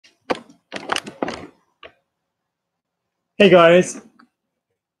Hey guys,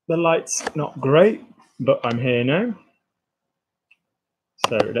 the light's not great, but I'm here now.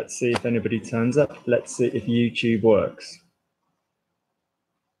 So let's see if anybody turns up. Let's see if YouTube works.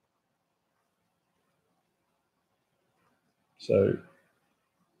 So,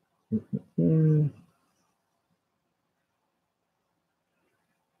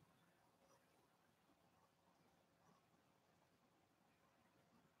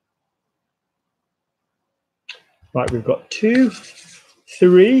 right, we've got 2,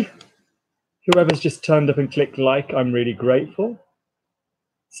 3. Whoever's just turned up and clicked like, I'm really grateful.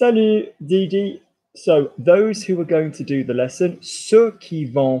 Salut, Didi. So those who are going to do the lesson, ceux qui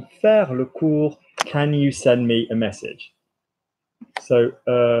vont faire le cours, can you send me a message? So,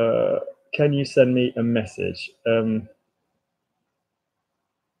 can you send me a message?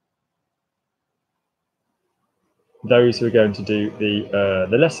 Those who are going to do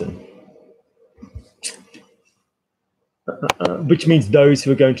the lesson. Which means those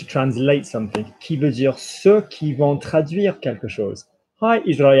who are going to translate something. Qui veut dire ceux qui vont traduire quelque chose. Hi,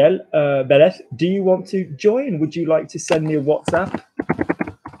 Israel. Beleth, do you want to join? Would you like to send me a WhatsApp?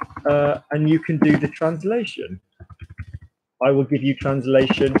 And you can do the translation. I will give you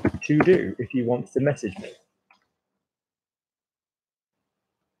translation to do if you want to message me.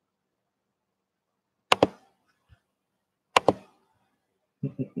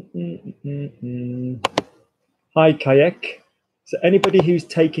 Hi, Kayak. So anybody who's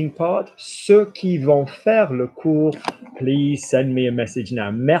taking part, ceux qui vont faire le cours, please send me a message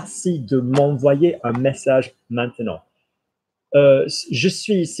now. Merci de m'envoyer un message maintenant. Je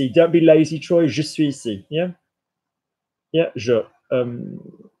suis ici. Don't be lazy, Troy. Je suis ici. Yeah? Yeah, je.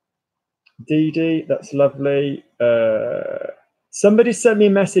 Didi, that's lovely. Somebody sent me a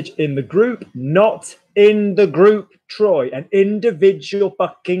message in the group, not in the group, Troy. An individual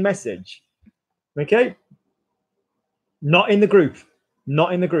fucking message. Okay? Not in the group.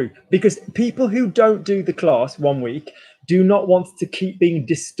 Not in the group. Because people who don't do the class 1 week do not want to keep being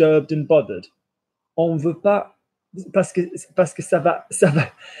disturbed and bothered. On veut pas, parce que ça va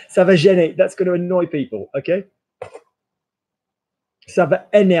gêner. That's going to annoy people, okay? Ça va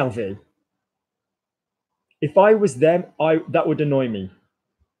énerver. If I was them, that would annoy me.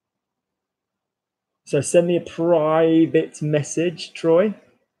 So send me a private message, Troy.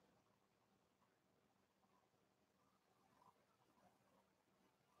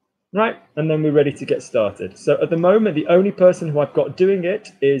 Right, and then we're ready to get started. So at the moment, the only person who I've got doing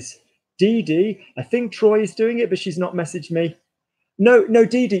it is Didi. I think Troy is doing it, but she's not messaged me. No,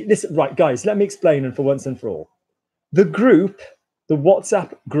 Didi, listen, right, guys, let me explain and for once and for all. The group, the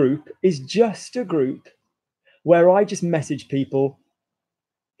WhatsApp group, is just a group where I just message people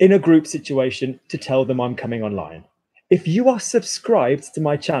in a group situation to tell them I'm coming online. If you are subscribed to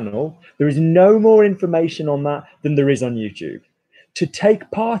my channel, there is no more information on that than there is on YouTube. To take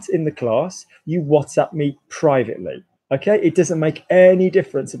part in the class, you WhatsApp me privately, okay? It doesn't make any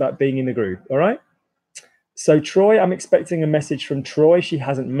difference about being in the group, all right? So Troy, I'm expecting a message from Troy. She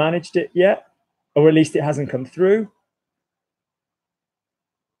hasn't managed it yet, or at least it hasn't come through.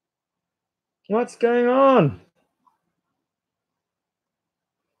 What's going on?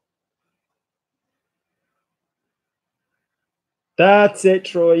 That's it,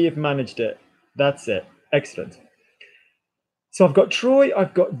 Troy, you've managed it. That's it, excellent. So I've got Troy,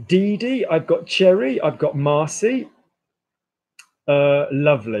 I've got Didi, I've got Cherry, I've got Marcy.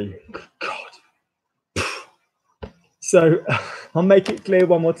 Lovely. God. So I'll make it clear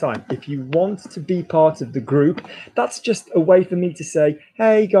one more time. If you want to be part of the group, that's just a way for me to say,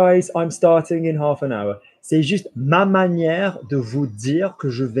 hey guys, I'm starting in half an hour. C'est juste ma manière de vous dire que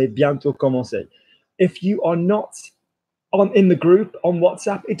je vais bientôt commencer. If you are not in the group on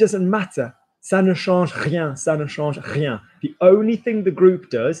WhatsApp, it doesn't matter. Ça ne change rien. Ça ne change rien. The only thing the group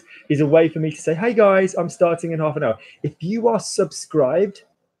does is a way for me to say, hey guys, I'm starting in half an hour. If you are subscribed,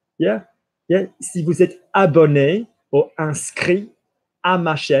 yeah, si vous êtes abonné or inscrit à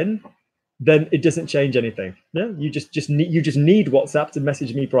ma chaîne, then it doesn't change anything. Yeah, you just need WhatsApp to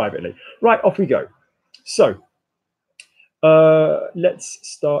message me privately. Right, off we go. So let's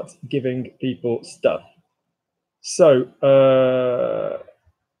start giving people stuff. So,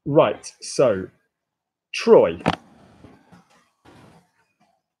 right. So, Troy,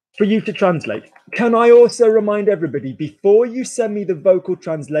 for you to translate, can I also remind everybody, before you send me the vocal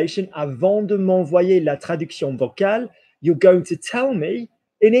translation, avant de m'envoyer la traduction vocale, you're going to tell me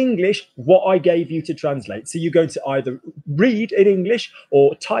in English what I gave you to translate. So you're going to either read in English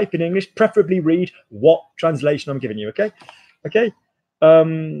or type in English, preferably read what translation I'm giving you, okay? Okay.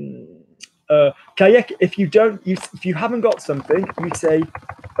 Kayak, if you haven't got something, you say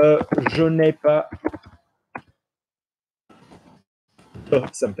je n'ai pas. or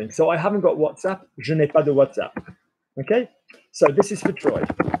something. So I haven't got WhatsApp. Je n'ai pas de WhatsApp. Okay, so this is for Troy.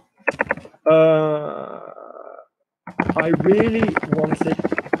 I really wanted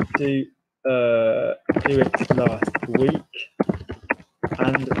to do it last week,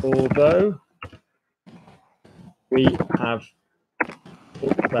 and although we have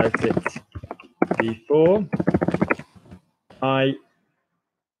talked about it before, I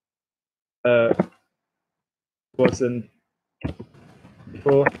wasn't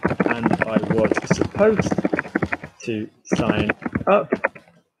before, and I was supposed to sign up.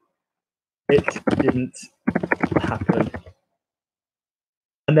 It didn't happen.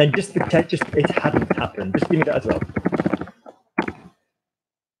 And then just pretend just it hadn't happened. Just give me that as well.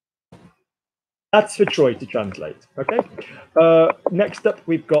 That's for Troy to translate. Okay. Next up,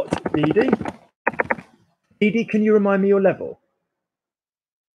 we've got Didi. Didi, can you remind me your level?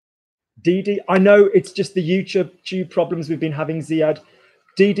 Didi, I know it's just the YouTube problems we've been having, Ziad.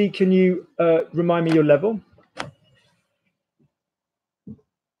 Didi, can you remind me your level?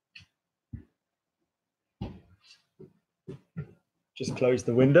 Just close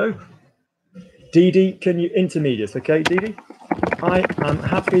the window. Didi, can you intermediate? Okay, Didi. I am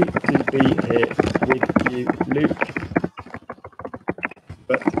happy to be here with you, Luke,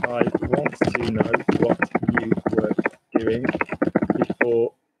 but I want to know what you were doing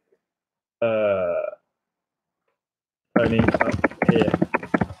before turning up here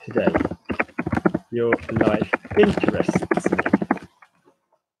today. Your life interests me.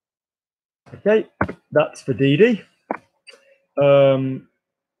 Okay, that's for Didi.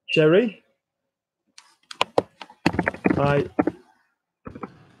 Cherry,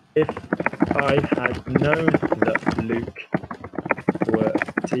 if I had known that Luke were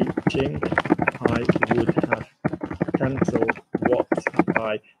teaching, I would have cancelled what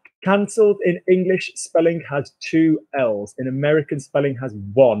I cancelled. In English, spelling has 2 L's. In American, spelling has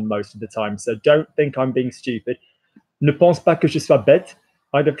 1 most of the time. So don't think I'm being stupid. Ne pense pas que je sois bête.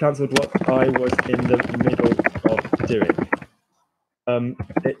 I'd have cancelled what I was in the middle of doing.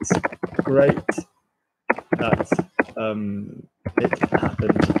 It's great that it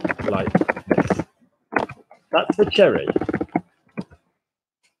happened like this. That's for Cherry.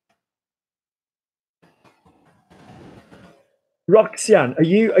 Roxanne, are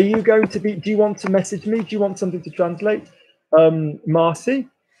you going to be? Do you want to message me? Do you want something to translate? Marcy,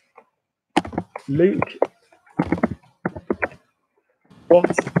 Luke,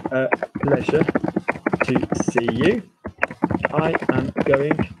 what a pleasure to see you. I am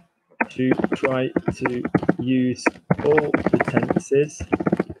going to try to use all the tenses.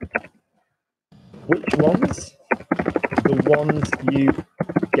 Which ones? The ones you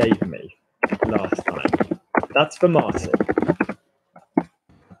gave me last time. That's for Marcy.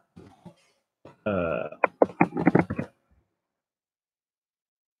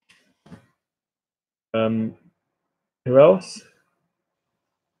 Who else?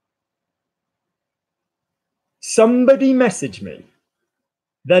 Somebody messaged me.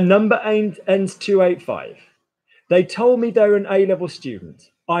 Their number ends 285. They told me they're an A-level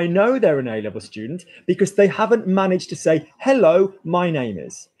student. I know they're an A-level student because they haven't managed to say, hello, my name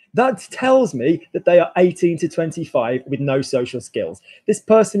is. That tells me that they are 18 to 25 with no social skills. This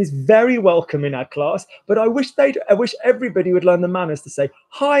person is very welcome in our class, but I wish everybody would learn the manners to say,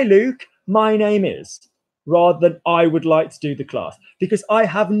 hi, Luke, my name is, rather than I would like to do the class, because I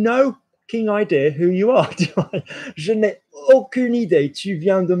have no idea who you are. Je n'ai aucune idée. Tu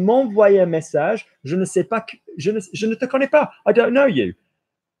viens de m'envoyer un message. Je ne sais pas. Je ne te connais pas. I don't know you.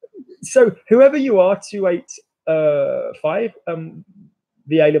 So whoever you are, 285,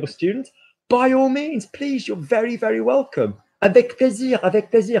 the A-level student, by all means, please, you're very, very welcome. Avec plaisir,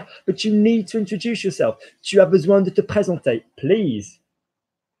 avec plaisir. But you need to introduce yourself. Tu as besoin de te présenter, please.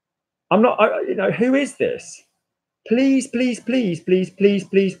 I'm not, who is this? Please, please, please, please, please,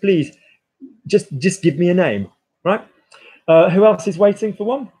 please, please. Just give me a name, right? Who else is waiting for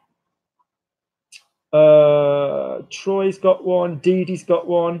one? Troy's got one. Didi's got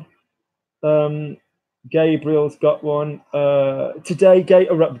one. Gabriel's got one. Today,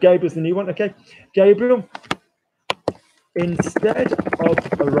 Gabriel's the new one. Okay, Gabriel. Instead of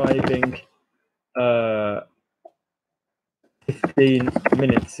arriving 15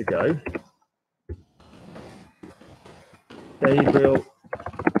 minutes ago, Gabriel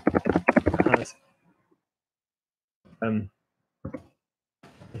has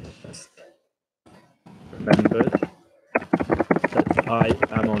just remembered that I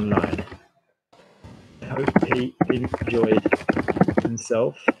am online. I hope he enjoyed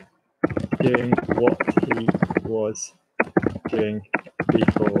himself doing what he was doing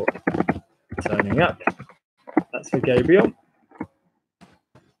before turning up. That's for Gabriel.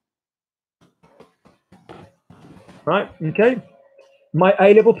 right? Okay. My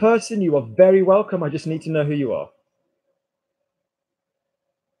A-level person, you are very welcome. I just need to know who you are.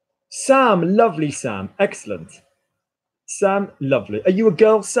 Sam, lovely Sam, excellent. Sam, lovely. Are you a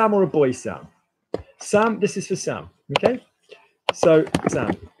girl Sam or a boy Sam? Sam, this is for Sam, okay? So,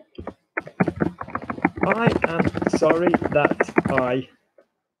 Sam, I am sorry that I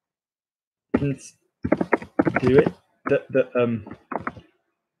didn't do it,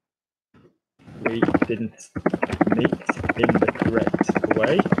 we didn't meet in the correct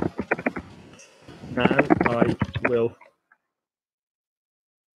way. Now I will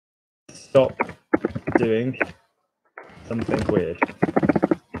stop doing something weird.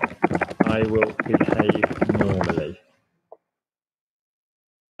 I will behave normally.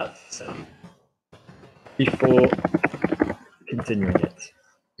 That's before continuing it.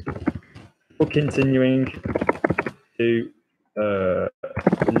 Before continuing to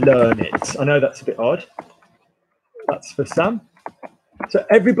learn it. I know that's a bit odd. That's for Sam. So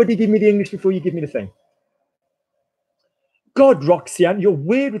everybody give me the English before you give me the thing. God, Roxanne, you're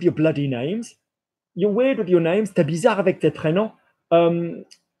weird with your bloody names. You're weird with your names. T'es bizarre avec tes prénoms.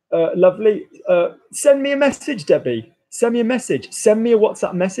 Lovely. Send me a message, Debbie. Send me a message. Send me a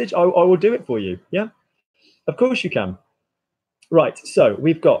WhatsApp message. I will do it for you. Yeah, of course you can. Right. So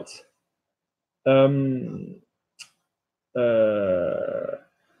we've got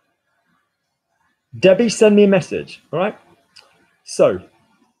Debbie, send me a message. All right. So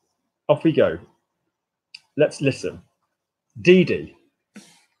off we go. Let's listen. Dee Dee.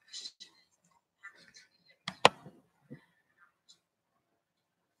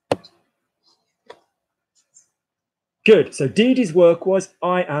 Good. So Dee Dee's work was,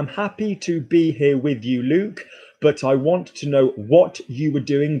 I am happy to be here with you, Luke, but I want to know what you were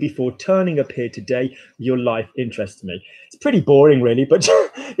doing before turning up here today. Your life interests me. It's pretty boring, really, but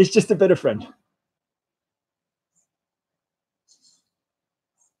it's just a bit of friend.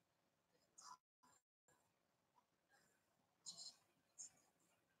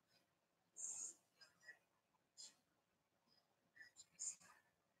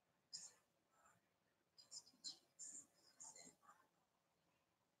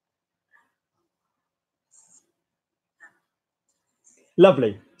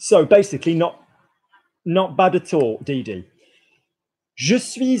 Lovely. So basically not bad at all, Dee Dee. Je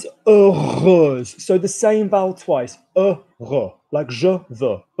suis heureuse. So the same vowel twice. Heureux. Like je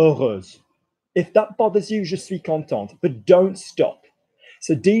veux. Heureuse. If that bothers you, je suis contente. But don't stop.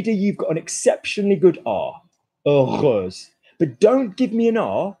 So Dee Dee, you've got an exceptionally good R. Heureuse. But don't give me an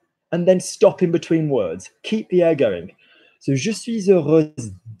R and then stop in between words. Keep the air going. So je suis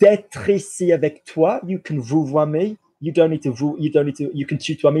heureuse d'être ici avec toi. You can vouvoie me. You can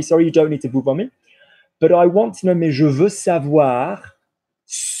tutoie me. Sorry, you don't need to vouvoie me. But I want to know, mais je veux savoir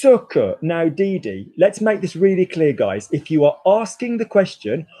ce que. Now, Dee Dee, let's make this really clear, guys. If you are asking the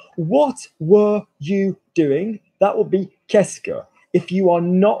question, what were you doing? That will be qu'est-ce que. If you are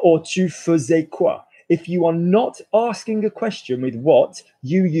not, or tu faisais quoi? If you are not asking a question with what,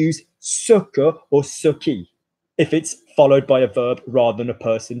 you use ce que or ce qui, if it's followed by a verb rather than a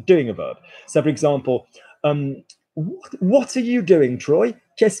person doing a verb. So, for example, what are you doing, Troy?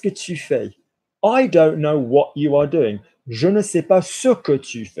 Qu'est-ce que tu fais? I don't know what you are doing. Je ne sais pas ce que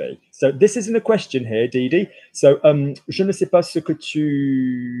tu fais. So this isn't a question here, Dee Dee. So je ne sais pas ce que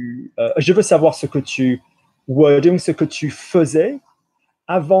tu. Je veux savoir ce que tu were doing, ce que tu faisais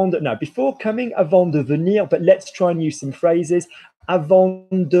avant de. Now, before coming, avant de venir, but let's try and use some phrases. Avant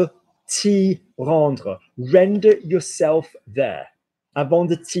de t'y rendre. Render yourself there. Avant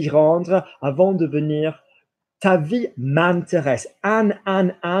de t'y rendre, avant de venir. Ta vie m'intéresse. Anne.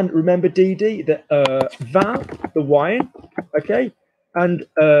 Remember, Dee Dee, the vin, the wine, okay? And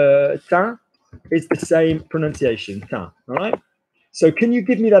tin is the same pronunciation, tin, all right? So can you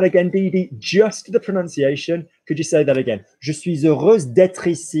give me that again, Dee Dee? Just the pronunciation. Could you say that again? Je suis heureuse d'être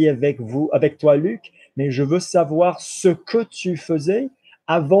ici avec vous, avec toi, Luc, mais je veux savoir ce que tu faisais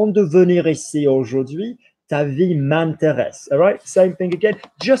avant de venir ici aujourd'hui. Ta vie m'intéresse. All right, same thing again.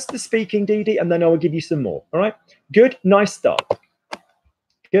 Just the speaking, Dee Dee, and then I will give you some more. All right, good, nice start.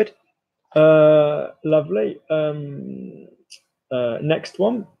 Good, lovely. Next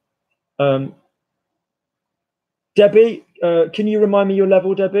one. Debbie, can you remind me your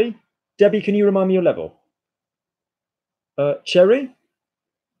level, Debbie? Debbie, can you remind me your level? Cherry?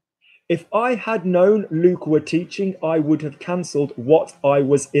 If I had known Luke were teaching, I would have cancelled what I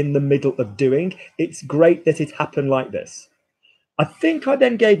was in the middle of doing. It's great that it happened like this. I think I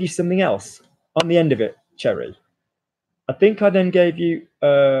then gave you something else on the end of it, Cherry. I think I then gave you...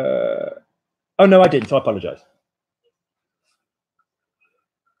 Oh, no, I didn't, so I apologise.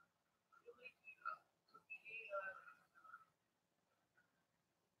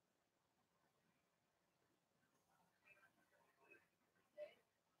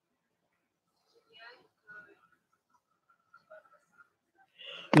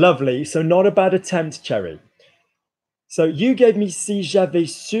 Lovely. So not a bad attempt, Cherry. So you gave me si j'avais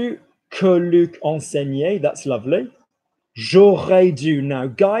su que Luc enseignait. That's lovely. J'aurais dû. Now,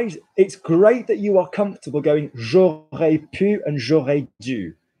 guys, it's great that you are comfortable going j'aurais pu and j'aurais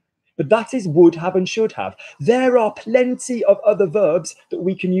dû. But that is would have and should have. There are plenty of other verbs that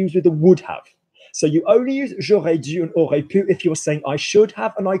we can use with the would have. So you only use j'aurais dû and aurais pu if you're saying I should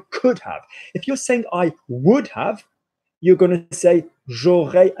have and I could have. If you're saying I would have, you're going to say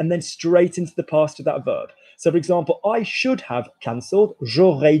j'aurais and then straight into the past of that verb. So, for example, I should have cancelled,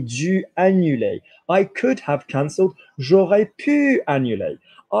 j'aurais dû annuler. I could have cancelled, j'aurais pu annuler.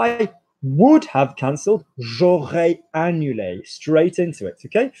 I would have cancelled, j'aurais annulé. Straight into it,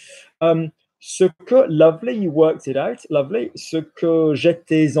 okay? Ce que, lovely, you worked it out, lovely. Ce que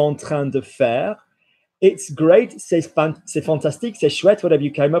j'étais en train de faire, it's great, c'est fantastique, c'est chouette, whatever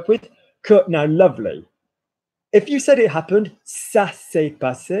you came up with. Que, now, lovely. If you said it happened, ça s'est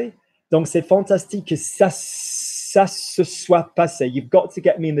passé. Donc, c'est fantastique que ça se soit passé. You've got to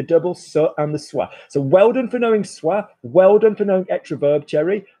get me in the double ça and the soit. So, well done for knowing soit. Well done for knowing extra verb,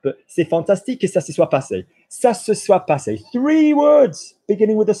 Cherry. But c'est fantastique que ça se soit passé. Ça se soit passé. 3 words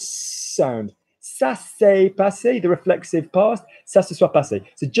beginning with a sound. Ça s'est passé, the reflexive past. Ça se soit passé.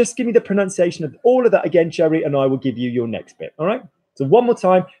 So, just give me the pronunciation of all of that again, Cherry, and I will give you your next bit. All right? So one more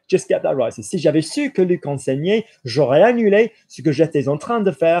time, just get that right. So, si j'avais su que Luc enseignait, j'aurais annulé ce que j'étais en train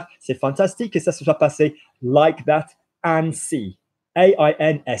de faire. C'est fantastique que ça se soit passé like that. Ainsi.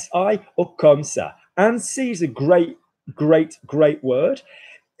 A-I-N-S-I or comme ça. Ainsi is a great word.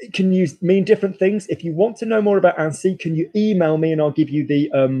 It can mean different things. If you want to know more about ainsi, can you email me and I'll give you the,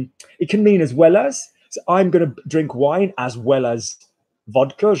 it can mean as well as. So I'm going to drink wine as well as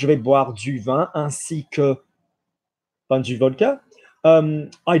vodka. Je vais boire du vin ainsi que du vodka.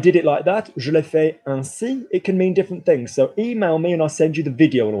 I did it like that. Je l'ai fait ainsi. It can mean different things. So email me and I'll send you the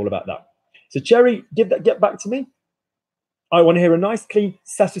video and all about that. So Cherry, get back to me. I want to hear a nice clean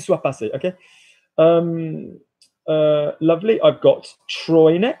ça se soit passé. Okay. Lovely. I've got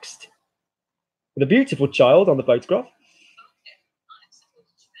Troy next. With a beautiful child on the photograph.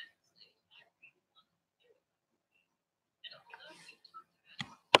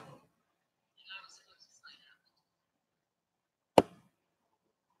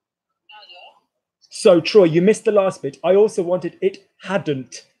 So, Troy, you missed the last bit. I also wanted it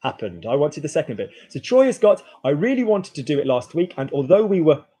hadn't happened. I wanted the second bit. So Troy has got, I really wanted to do it last week. And although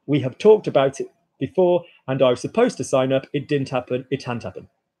we have talked about it before and I was supposed to sign up, it didn't happen. It hadn't happened.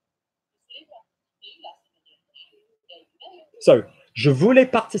 So, je voulais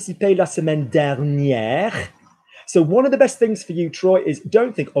participer la semaine dernière. So one of the best things for you, Troy, is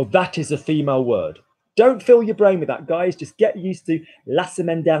don't think, oh, that is a female word. Don't fill your brain with that, guys. Just get used to la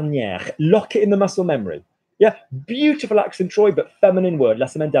semaine dernière. Lock it in the muscle memory. Yeah, beautiful accent, Troy, but feminine word, la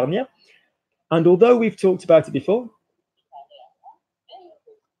semaine dernière. And although we've talked about it before,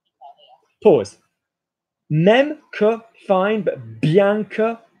 pause. Même que, fine, but bien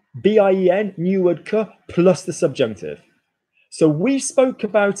que, B-I-E-N, new word que, plus the subjunctive. So we spoke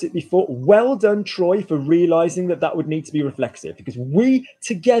about it before. Well done, Troy, for realizing that that would need to be reflexive because we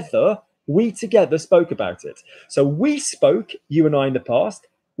together spoke about it. So we spoke, you and I in the past.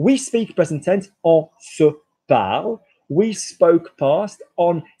 We speak present tense, on se parle. We spoke past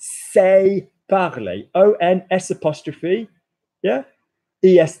on s'est parlé. O-N-S apostrophe, yeah?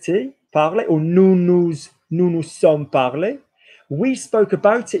 E-S-T, parler, or nous nous sommes parlé. We spoke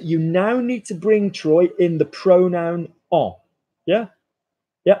about it. You now need to bring, Troy, in the pronoun en. Yeah,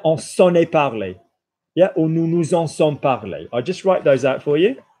 yeah, on s'en est parlé. Yeah, or nous nous en sommes parlé. I'll just write those out for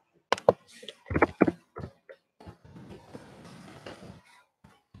you.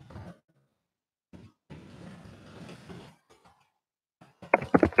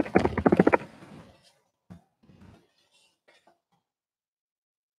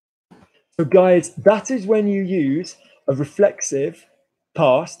 So, guys, that is when you use a reflexive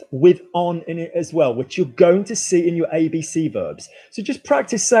past with on in it as well, which you're going to see in your ABC verbs. So just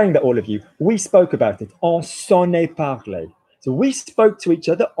practice saying that, all of you. We spoke about it. On s'en est parlé. So we spoke to each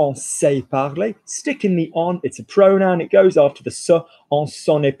other. On s'est parlé. Stick in the on. It's a pronoun. It goes after the se. On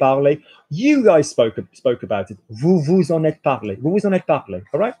s'en est parlé. You guys spoke about it. Vous vous en êtes parlé. Vous vous en êtes parlé.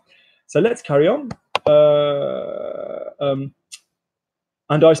 All right. So let's carry on.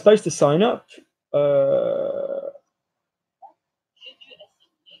 And I was supposed to sign up.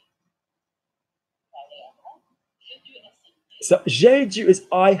 So j'ai dû is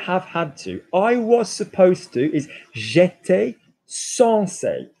I have had to. I was supposed to is j'étais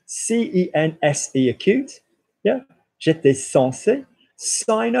censé. C-E-N-S-E acute. Yeah. J'étais censé.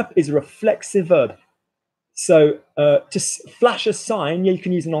 Sign up is a reflexive verb. So to flash a sign, yeah, you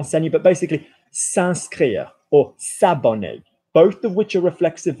can use an enseigne, but basically s'inscrire or s'abonner, both of which are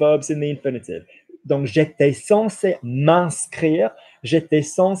reflexive verbs in the infinitive. Donc, j'étais censé m'inscrire, j'étais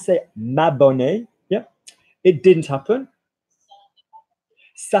censé m'abonner. Yeah, it didn't happen.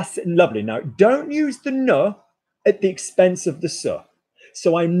 Ça, lovely. Now, don't use the ne at the expense of the se.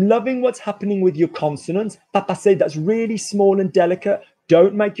 So I'm loving what's happening with your consonants. Papa said that's really small and delicate.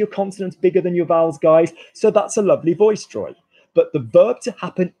 Don't make your consonants bigger than your vowels, guys. So that's a lovely voice, Troy. But the verb to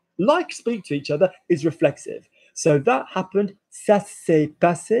happen, like speak to each other, is reflexive. So that happened, ça s'est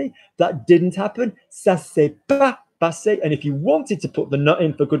passé. That didn't happen, ça s'est pas passé. And if you wanted to put the ne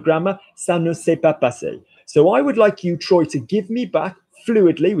in for good grammar, ça ne s'est pas passé. So I would like you, Troy, to give me back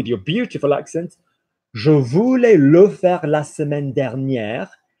fluidly with your beautiful accent. Je voulais le faire la semaine dernière.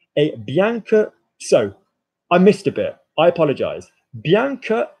 Et bien que... So, I missed a bit. I apologize. Bien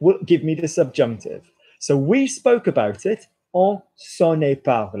que will give me the subjunctive. So we spoke about it. On s'en est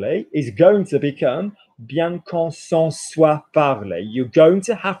parlé is going to become bien qu'on s'en soit parlé. You're going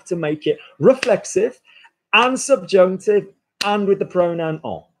to have to make it reflexive and subjunctive and with the pronoun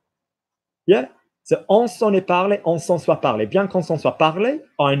on. Yeah? So on s'en est parlé, on s'en soit parlé. Bien qu'on s'en soit parlé,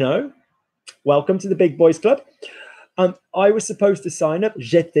 I know. Welcome to the Big Boys Club. I was supposed to sign up.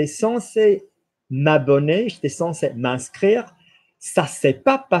 J'étais censé m'abonner. J'étais censé m'inscrire. Ça s'est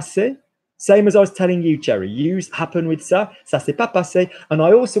pas passé. Same as I was telling you, Cherry. Use happen with ça. Ça s'est pas passé. And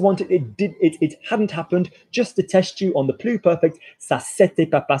I also wanted it hadn't happened just to test you on the pluperfect. Ça s'était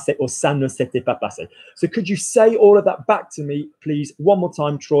pas passé or ça ne s'était pas passé. So could you say all of that back to me, please, one more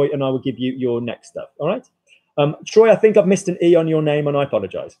time, Troy, and I will give you your next stuff. All right? Troy, I think I've missed an E on your name, and I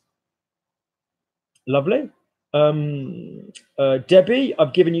apologize. Lovely. Debbie,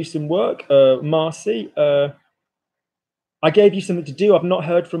 I've given you some work. Marcy, I gave you something to do. I've not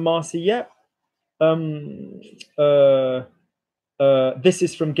heard from Marcy yet. This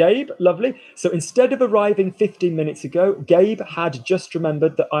is from Gabe. Lovely. So instead of arriving 15 minutes ago, Gabe had just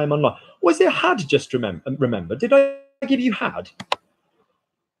remembered that I'm online. Was it had just remembered? Did I give you had?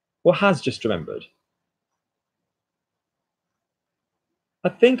 Or has just remembered? I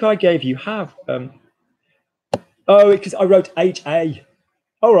think I gave you have. Oh, because I wrote HA.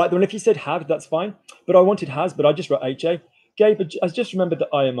 All right, then if you said had, that's fine. But I wanted has, but I just wrote HA. Gabe has just remembered that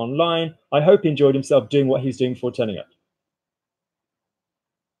I am online. I hope he enjoyed himself doing what he's doing before turning up.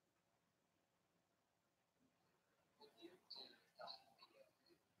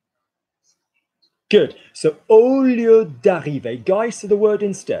 Good. So, au lieu d'arriver, guys, so the word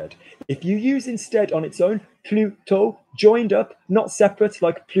instead. If you use instead on its own, plutôt, joined up, not separate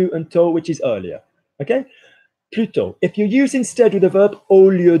like plus and tôt, which is earlier. Okay? Plutôt. If you use instead with the verb au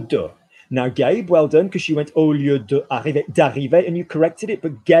lieu de. Now, Gabe, well done, because you went au lieu d'arriver, and you corrected it,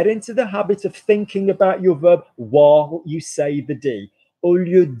 but get into the habit of thinking about your verb while you say the D. Au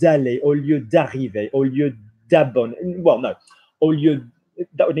lieu d'aller, au lieu d'arriver, au lieu d'abonner. Well, no. Au lieu,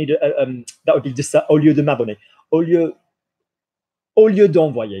 that would need that would be au lieu de m'abonner. Au lieu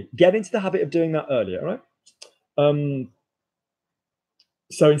d'envoyer. Get into the habit of doing that earlier, right?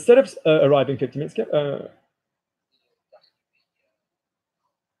 So instead of arriving 50 minutes ago,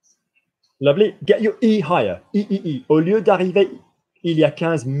 lovely. Get your E higher. E. Au lieu d'arriver il y a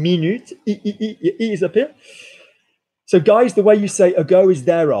 15 minutes, E is up here. So guys, the way you say ago is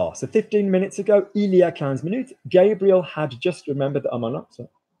there are. So 15 minutes ago, il y a 15 minutes, Gabriel had just remembered that I'm on. So.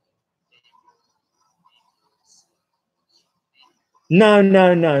 No.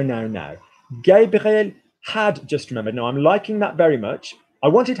 Gabriel had just remembered. No, I'm liking that very much. I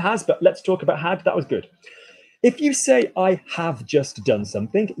wanted has, but let's talk about had. That was good. If you say, I have just done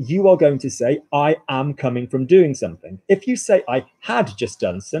something, you are going to say, I am coming from doing something. If you say, I had just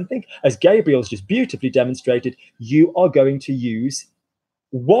done something, as Gabriel's just beautifully demonstrated, you are going to use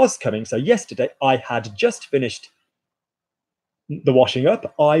was coming. So yesterday, I had just finished the washing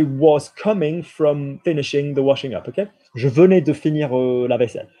up. I was coming from finishing the washing up, okay? Je venais de finir la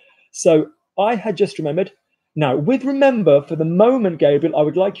vaisselle. So I had just remembered. Now, with remember, for the moment, Gabriel, I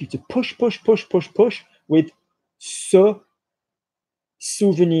would like you to push with se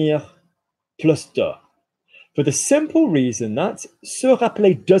souvenir plus de. For the simple reason that se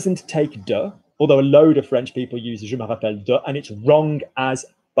rappeler doesn't take de, although a load of French people use je me rappelle de, and it's wrong as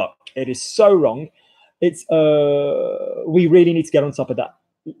fuck. It is so wrong. It's we really need to get on top of that.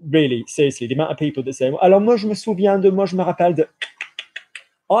 Really, seriously, the amount of people that say, alors moi je me souviens de, moi je me rappelle de.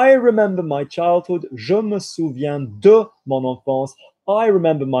 I remember my childhood, je me souviens de mon enfance. I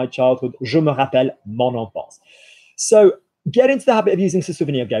remember my childhood, je me rappelle mon enfance. So get into the habit of using se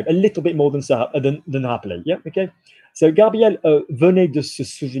souvenir, Gabe, a little bit more than rappeler. Yeah, okay. So Gabriel venait de se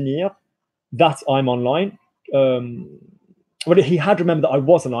souvenir that I'm online. well, he had remembered that I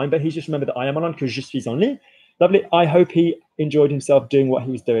was online, but he's just remembered that I am online because je suis en ligne. Lovely. I hope he enjoyed himself doing what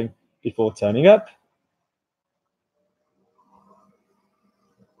he was doing before turning up.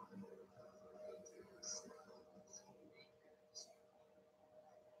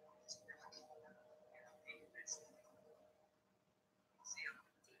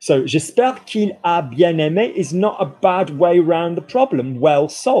 So, j'espère qu'il a bien aimé is not a bad way around the problem. Well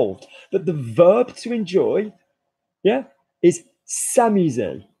solved. But the verb to enjoy, yeah, is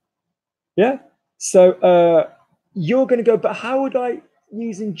s'amuser. Yeah. So you're going to go, but how would I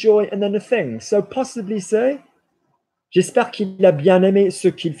use enjoy and then a thing? So possibly say, j'espère qu'il a bien aimé ce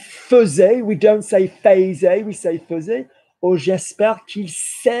qu'il faisait. We don't say faisait, we say faisait. Or j'espère qu'il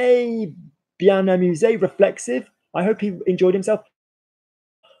s'est bien amusé, reflexive. I hope he enjoyed himself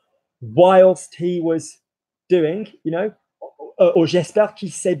whilst he was doing, you know. Or j'espère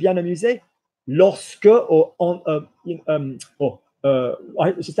qu'il s'est bien amusé lorsque, or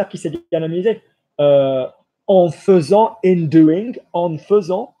j'espère qu'il s'est bien amusé en faisant, in doing, en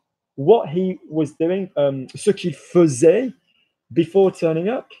faisant what he was doing, ce qu'il faisait before turning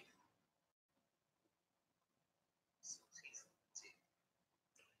up.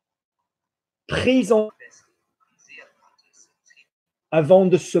 Présent avant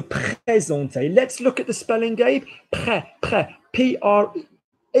de se présenter. Let's look at the spelling, Gabe. Prêt,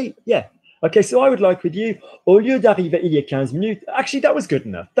 P-R-E, yeah. Okay, so I would like with you, au lieu d'arriver il y a 15 minutes, actually, that was good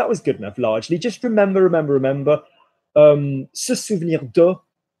enough. That was good enough, largely. Just remember. Se souvenir de,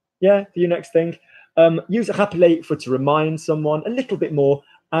 yeah, for your next thing. Use rappeler for to remind someone a little bit more,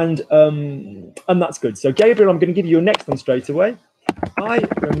 and that's good. So, Gabriel, I'm going to give you your next one straight away. I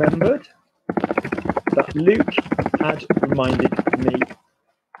remembered that Luke had reminded me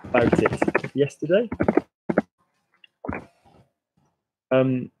about it yesterday. I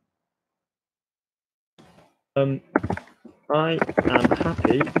am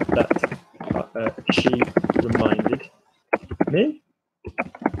happy that she reminded me.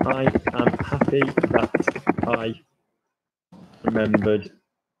 I am happy that I remembered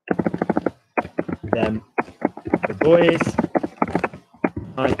them, the boys.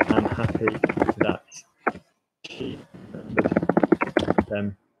 I am happy that she remembered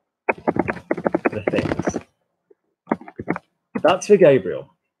them, the things. That's for Gabriel.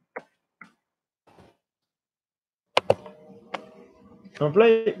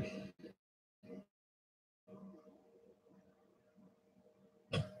 Lovely.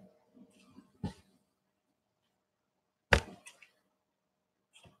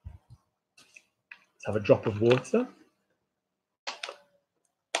 Let's have a drop of water.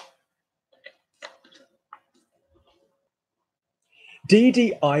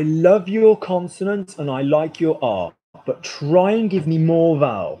 Dee, I love your consonants and I like your R, but try and give me more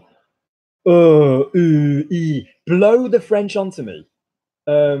vowel. E. Blow the French onto me.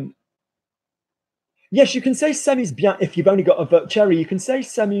 Yes, you can say s'amuse bien if you've only got a verb. Cherry, you can say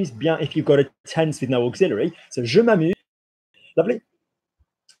s'amuse bien if you've got a tense with no auxiliary. So je m'amuse. Lovely.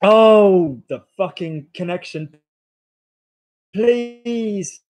 Oh, the fucking connection.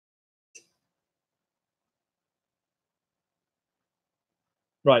 Please.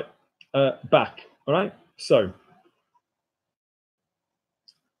 Right. Back. All right. So,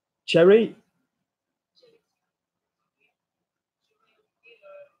 Cherry.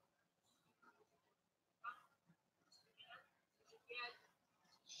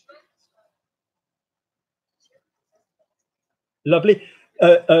 Lovely.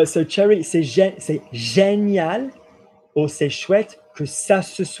 So, Cherry, c'est génial ou c'est chouette que ça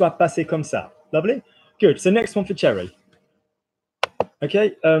se soit passé comme ça. Lovely. Good. So, next one for Cherry.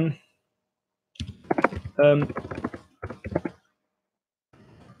 Okay.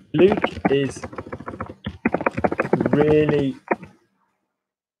 Luke is really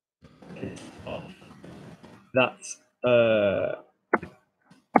pissed off that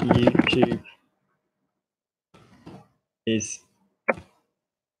YouTube is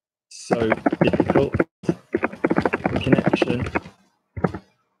so difficult. The connection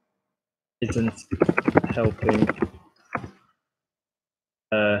isn't helping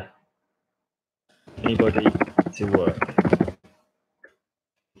anybody to work.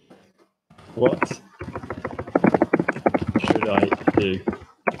 What should I do?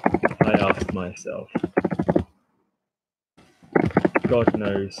 I asked myself. God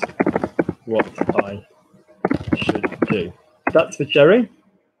knows what I should do. That's for Cherry.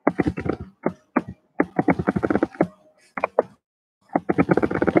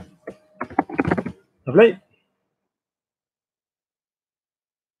 Lovely.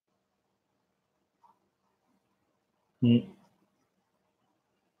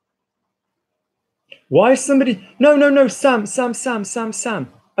 Why is somebody? No, no, no, Sam. I'm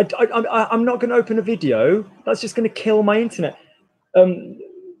not going to open a video. That's just going to kill my internet.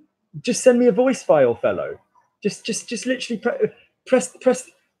 Just send me a voice file, fellow. Just literally press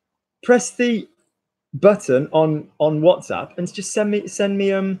the button on WhatsApp and just send me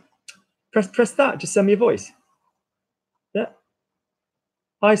press that. Just send me a voice. Yeah.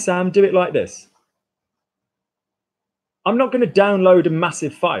 Hi Sam. Do it like this. I'm not going to download a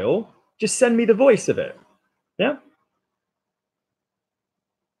massive file. Just send me the voice of it. Yeah.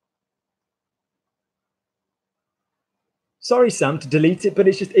 Sorry, Sam, to delete it, but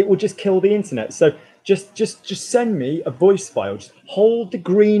it will just kill the internet. So just send me a voice file. Just hold the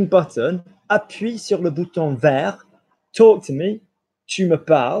green button, appuie sur le bouton vert, talk to me, tu me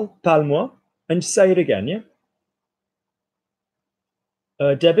parles, parle-moi, and say it again, yeah?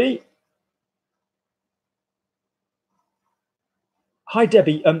 Debbie? Hi,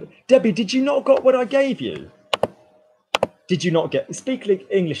 Debbie. Debbie, did you not got what I gave you? Did you not get, speak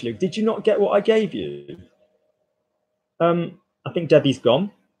English, Luke, did you not get what I gave you? I think Debbie's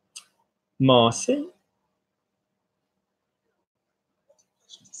gone. Marcy?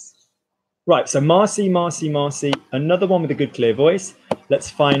 Right, so Marcy, another one with a good clear voice. Let's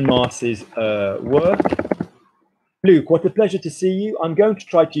find Marcy's work. Luke, what a pleasure to see you. I'm going to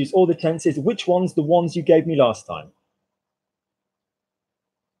try to use all the tenses. Which ones? The ones you gave me last time.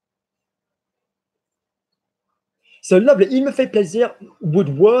 So lovely. Il me fait plaisir would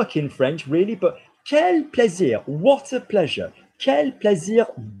work in French, really, but quel plaisir. What a pleasure. Quel plaisir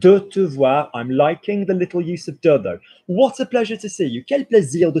de te voir. I'm liking the little use of de, though. What a pleasure to see you. Quel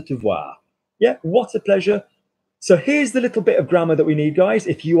plaisir de te voir. Yeah, what a pleasure. So here's the little bit of grammar that we need, guys.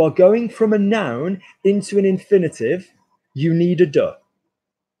 If you are going from a noun into an infinitive, you need a de.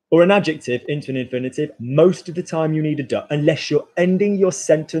 Or an adjective into an infinitive, most of the time you need a de, unless you're ending your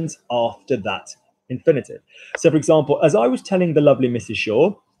sentence after that infinitive. So, for example, as I was telling the lovely Mrs.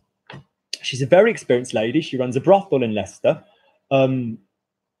 Shaw, she's a very experienced lady. She runs a brothel in Leicester.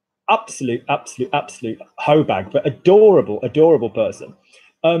 Absolute hoe bag, but adorable person.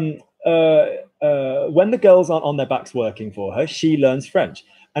 When the girls aren't on their backs working for her, she learns French.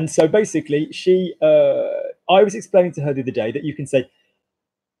 And so basically, I was explaining to her the other day that you can say,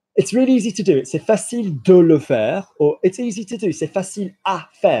 it's really easy to do it. C'est facile de le faire, or it's easy to do. C'est facile à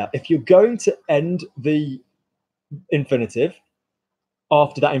faire. If you're going to end the infinitive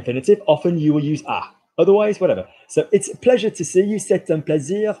after that infinitive, often you will use à. Otherwise, whatever. So it's a pleasure to see you. C'est un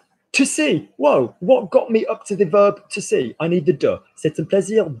plaisir to see. Whoa, what got me up to the verb to see? I need the de. C'est un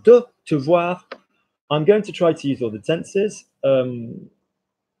plaisir de te voir. I'm going to try to use all the tenses.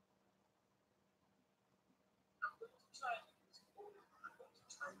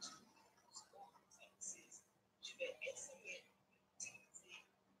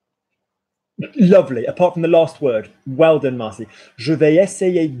 Lovely. Apart from the last word. Well done, Marcy. Je vais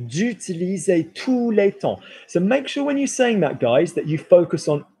essayer d'utiliser tous les temps. So make sure when you're saying that, guys, that you focus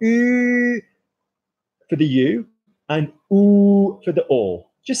on u for the you and ou for the all.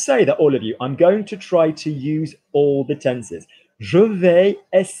 Just say that, all of you. I'm going to try to use all the tenses. Je vais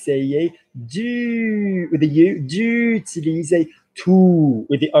essayer with the you, d'utiliser tout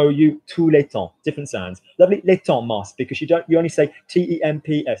with the ou, tous les temps. Different sounds. Lovely. Les temps, Marcy, because you only say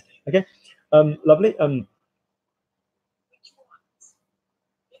T-E-M-P-S. Okay. Lovely.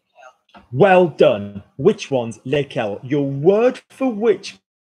 Well done. Which ones? Lesquels. Your word for which,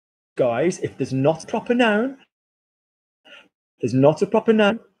 guys, if there's not a proper noun,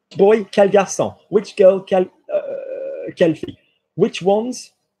 boy, quel garçon. Which girl, quelle fille. Which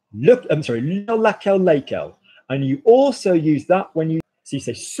ones? Look, I'm sorry, laquelle, lesquels. And you also use that when you, so you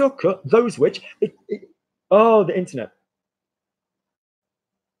say ce que, those which, oh, the internet.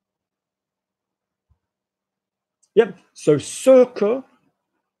 Yep, so ce que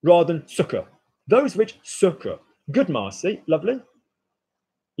rather than ce que. Those which, ce que. Good, Marcy. Lovely.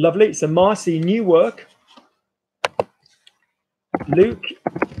 Lovely. So, Marcy, new work. Luke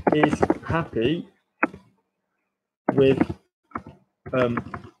is happy with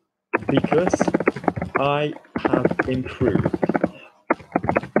because I have improved.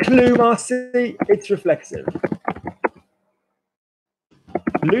 Clue, Marcy, it's reflexive.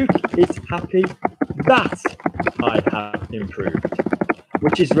 Luke is happy that I have improved,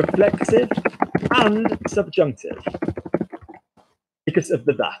 which is reflexive and subjunctive because of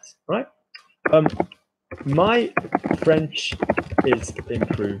the that, right? My French is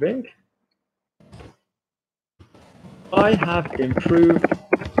improving. I have improved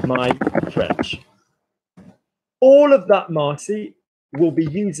my French. All of that, Marcy, will be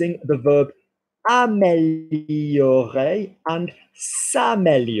using the verb améliorer and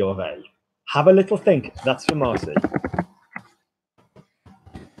s'améliorer. Have a little think. That's for Marcy.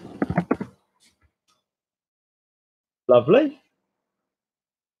 Lovely.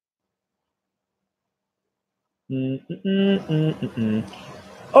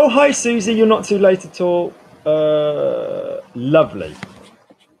 Oh, hi, Susie. You're not too late at all. Lovely.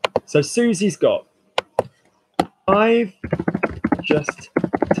 So Susie's got, I've just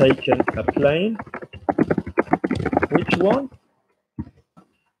taken a plane. Which one?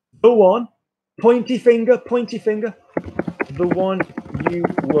 The one. Pointy finger, pointy finger. The one you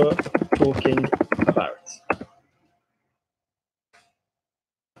were talking about.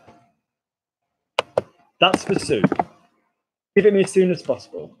 That's for Sue. Give it me as soon as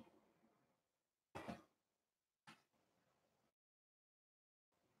possible.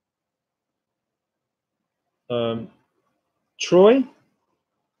 Troy, and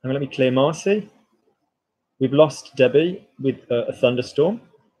let me clear Marcy. We've lost Debbie with a thunderstorm.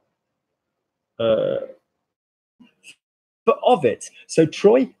 But of it. So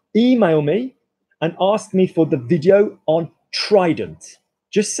Troy, email me and ask me for the video on Trident.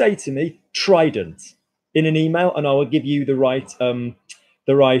 Just say to me Trident in an email, and I will give you the right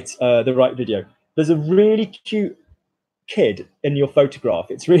video. There's a really cute kid in your photograph.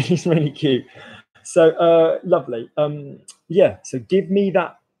 It's really cute. So lovely. Yeah. So give me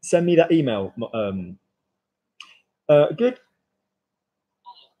that. Send me that email. Good.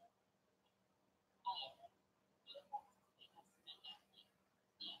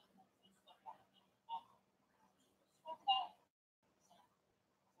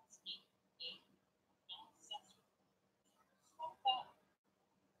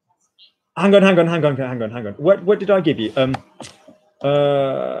 Hang on. What did I give you?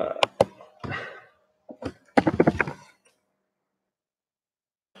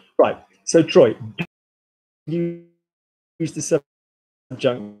 Right. So Troy, use the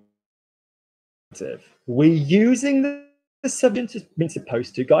subjunctive. We're using the subjunctive been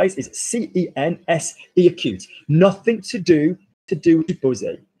supposed to, guys, is C-E-N-S-E acute. Nothing to do with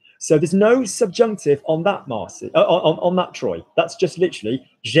supposé. So there's no subjunctive on that, Marcy, on that, Troy. That's just literally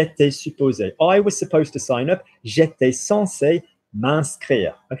j'étais supposé. I was supposed to sign up. J'étais censé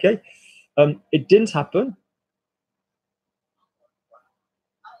m'inscrire. Okay. It didn't happen.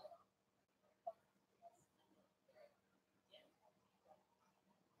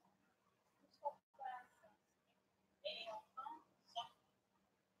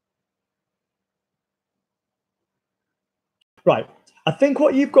 Right. I think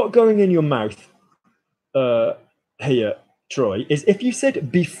what you've got going in your mouth here, Troy, is if you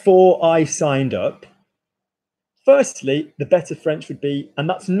said before I signed up, firstly, the better French would be, and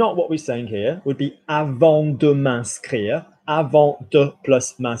that's not what we're saying here, would be avant de m'inscrire, avant de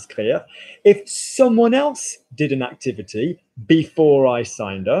plus m'inscrire. If someone else did an activity before I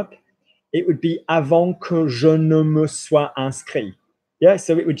signed up, it would be avant que je ne me sois inscrit. Yeah,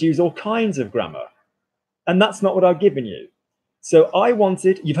 so it would use all kinds of grammar. And that's not what I've given you. So I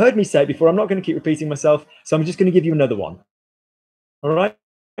wanted, you've heard me say it before, I'm not going to keep repeating myself, so I'm just going to give you another one. All right?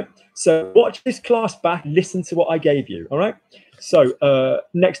 So watch this class back, listen to what I gave you. All right? So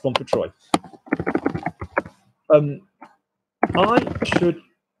next one for Troy. I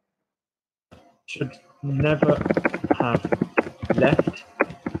should never have left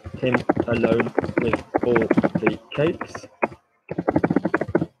him alone with all the cakes.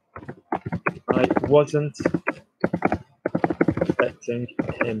 I wasn't expecting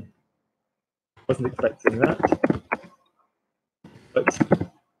that, but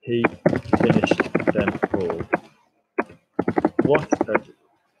he finished them all. What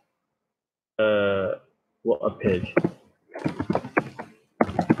a pig.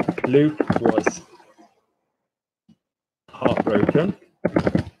 Luke was heartbroken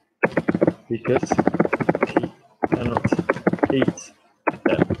because he cannot eat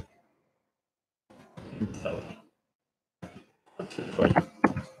them himself. That's it for you.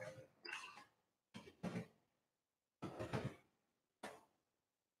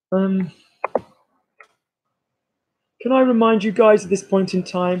 Can I remind you guys at this point in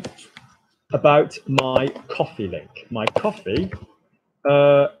time about my coffee link? My coffee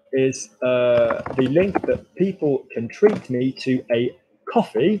is the link that people can treat me to a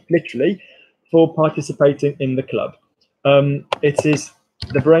coffee, literally, for participating in the club. It is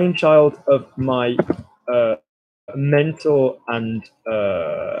the brainchild of my mentor and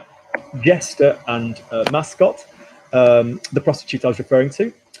jester and mascot, the prostitute I was referring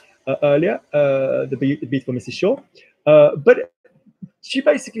to earlier, the beautiful Mrs. Shaw. But she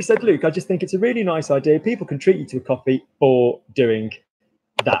basically said, Luke, I just think it's a really nice idea. People can treat you to a coffee for doing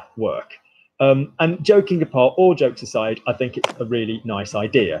that work. And joking apart, all jokes aside, I think it's a really nice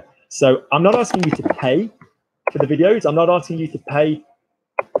idea. So I'm not asking you to pay for the videos. I'm not asking you to pay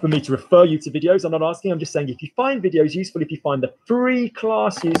for me to refer you to videos. I'm not asking. I'm just saying if you find videos useful, if you find the free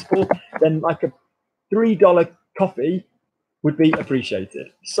class useful, then like a $3 coffee would be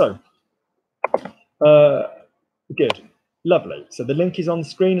appreciated. So, good. Lovely. So the link is on the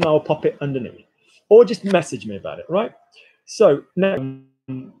screen and I'll pop it underneath. Or just message me about it, right? So now,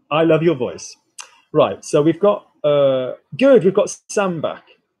 I love your voice. Right, so we've got, good, we've got Sam back.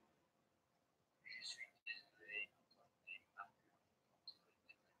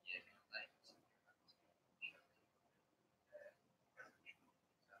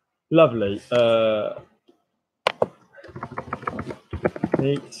 Lovely.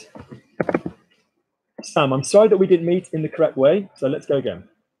 Meet. Sam, I'm sorry that we didn't meet in the correct way, so let's go again.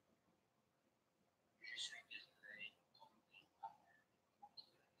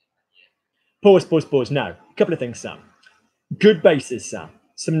 Pause. Now, a couple of things, Sam. Good bases, Sam.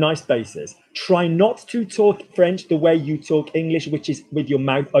 Some nice bases. Try not to talk French the way you talk English, which is with your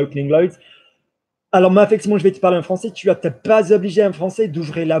mouth opening loads. Alors, moi, effectivement, je vais te parler en français. Tu n'es pas obligé en français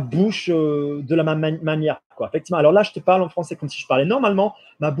d'ouvrir la bouche de la même manière, quoi. Effectivement. Alors là, je te parle en français comme si je parlais normalement.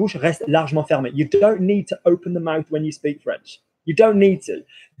 Ma bouche reste largement fermée. You don't need to open the mouth when you speak French. You don't need to.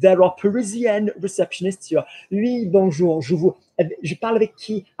 There are Parisian receptionists. Oui, bonjour. Je parle avec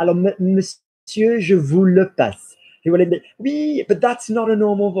qui? Alors, monsieur, je vous le passe. Oui, but that's not a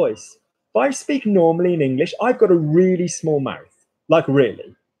normal voice. If I speak normally in English, I've got a really small mouth. Like,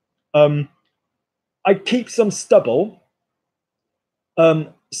 really. I keep some stubble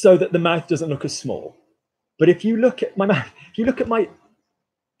so that the mouth doesn't look as small. But if you look at my mouth, if you look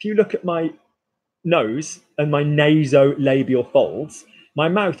at my nose and my nasolabial folds, my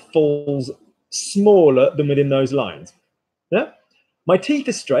mouth falls smaller than within those lines. Yeah, my teeth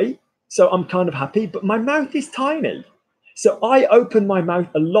are straight, so I'm kind of happy, but my mouth is tiny. So I open my mouth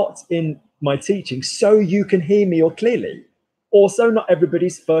a lot in my teaching so you can hear me more clearly. Also, not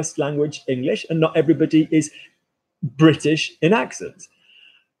everybody's first language English, and not everybody is British in accent.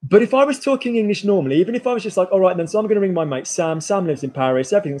 But if I was talking English normally, even if I was just like, all right, then, so I'm going to ring my mate Sam. Sam lives in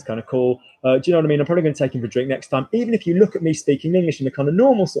Paris. Everything's kind of cool. Do you know what I mean? I'm probably going to take him for a drink next time. Even if you look at me speaking English in a kind of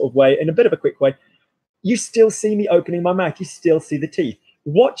normal sort of way, in a bit of a quick way, you still see me opening my mouth. You still see the teeth.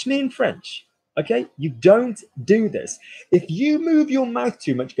 Watch me in French, okay? You don't do this. If you move your mouth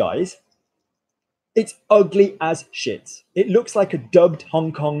too much, guys, it's ugly as shit. It looks like a dubbed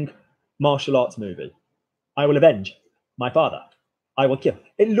Hong Kong martial arts movie. I will avenge my father. I will kill.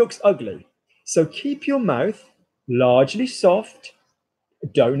 It looks ugly. So keep your mouth largely soft.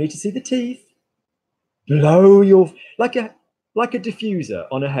 Don't need to see the teeth. Blow your, like a diffuser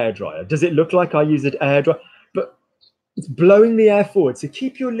on a hairdryer. Does it look like I use an hairdryer? But it's blowing the air forward. So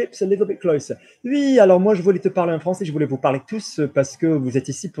keep your lips a little bit closer. Oui, alors moi, je voulais te parler en français. Je voulais vous parler tous parce que vous êtes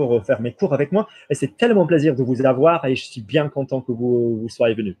ici pour faire mes cours avec moi. Et c'est tellement plaisir de vous avoir et je suis bien content que vous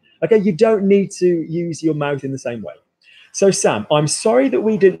soyez venus. Okay, you don't need to use your mouth in the same way. So Sam, I'm sorry that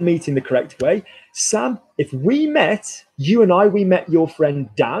we didn't meet in the correct way. Sam, if we met, you and I, we met your friend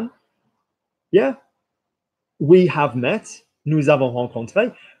Dan. Yeah? We have met. Nous avons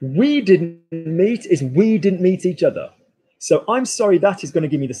rencontré. We didn't meet is we didn't meet each other. So I'm sorry, that is going to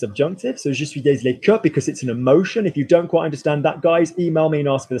give me the subjunctive. So je suis désolé que, because it's an emotion. If you don't quite understand that, guys, email me and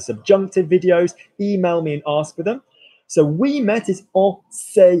ask for the subjunctive videos. Email me and ask for them. So we met is on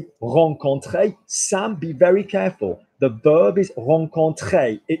s'est rencontré. Sam, be very careful. The verb is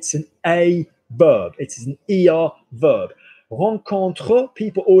rencontrer. It's an A verb. It's an ER verb. Rencontre,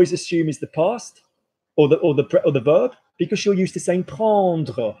 people always assume is the past or the verb because you're used to saying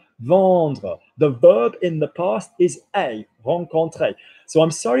prendre, vendre. The verb in the past is a, rencontrer. So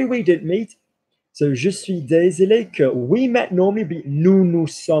I'm sorry we didn't meet. So je suis désolé que we met normally be nous nous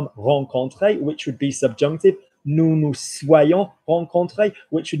sommes rencontrés, which would be subjunctive. Nous nous soyons rencontrés,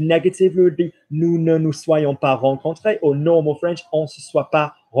 which would negatively would be nous ne nous soyons pas rencontrés, or normal French, on se soit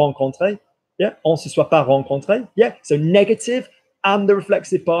pas rencontrés. Yeah, on se soit pas rencontrés. Yeah, so negative and the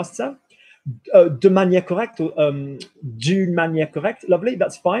reflexive past tense. De manière correcte, d'une manière correcte. Lovely,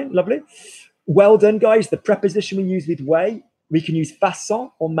 that's fine, lovely. Well done, guys. The preposition we use with way, we can use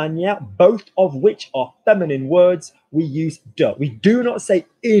façon or manière, both of which are feminine words. We use de. We do not say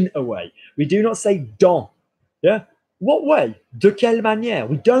in a way. We do not say dans. Yeah? What way? De quelle manière?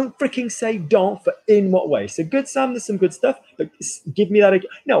 We don't freaking say dans for in what way. So good, Sam, there's some good stuff, but give me that again.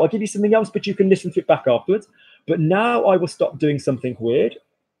 No, I'll give you something else, but you can listen to it back afterwards. But now I will stop doing something weird.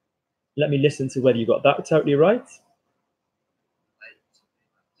 Let me listen to whether you got that totally right.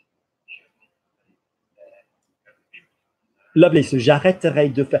 Lovely. So j'arrêterai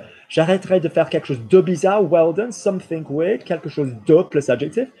de faire quelque chose de bizarre. Well done. Something weird. Quelque chose de plus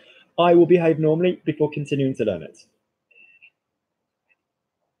adjective. I will behave normally before continuing to learn it.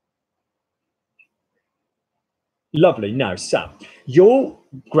 Lovely. Now, Sam, your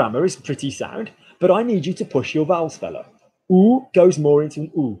grammar is pretty sound, but I need you to push your vowels, fella. Oo goes more into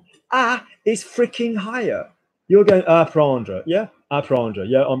an oo. Ah is freaking higher. You're going apprendre, yeah? Apprendre,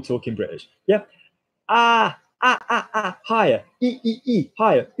 yeah? I'm talking British, yeah? Higher. I, higher. U,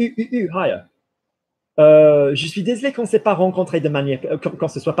 higher. Je suis désolé qu'on ne s'est pas rencontré de manière, qu'on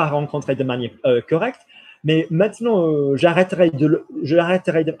se soit pas rencontré de manière correcte, mais maintenant j'arrêterai de, I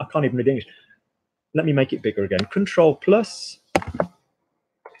can't even read English. Let me make it bigger again. Control plus.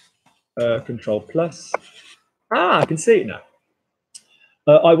 Control plus. I can see it now.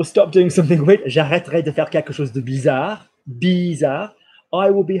 I will stop doing something weird. J'arrêterai de faire quelque chose de bizarre. Bizarre. I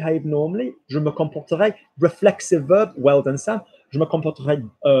will behave normally. Je me comporterai. Reflexive verb. Well done, Sam. Je me comporterai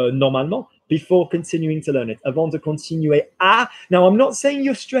normalement before continuing to learn it. Avant de continuer à. Now, I'm not saying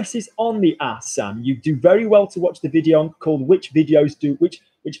your stress is on the à, Sam. You do very well to watch the video called Which Videos Do... Which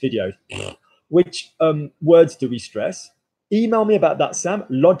videos? Which words do we stress? Email me about that, Sam.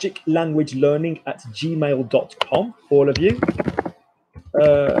 logiclanguagelearning@gmail.com, all of you.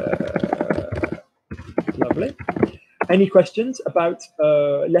 Lovely. Any questions about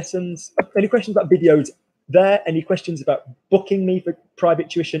lessons? Any questions about videos there? Any questions about booking me for private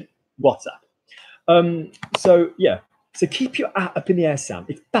tuition? WhatsApp. So yeah, so keep your at up in the air, Sam.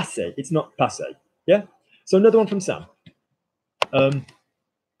 It's passé, it's not passé. Yeah. So another one from Sam.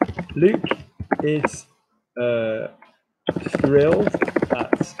 Luke is thrilled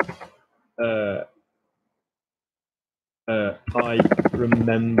that I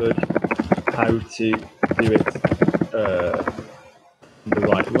remembered how to do it the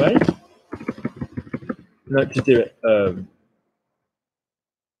right way. No, to do it.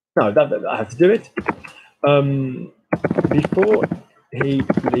 No, that I have to do it. Before he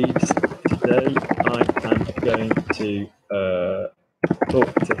leaves today, I am going to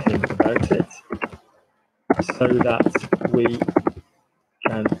talk to him about it so that we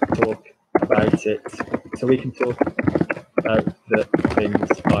can talk about it. So we can talk about the things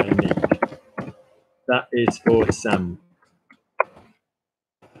I need. That is for Sam.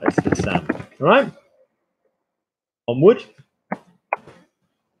 That's for Sam. All right. Onward.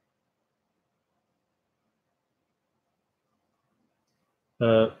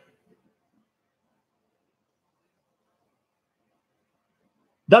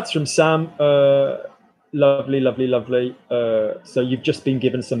 That's from Sam. Lovely, lovely, lovely. So you've just been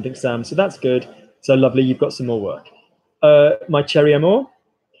given something, Sam. So that's good. So lovely. You've got some more work. My cherry amour.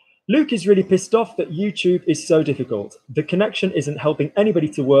 Luke is really pissed off that YouTube is so difficult. The connection isn't helping anybody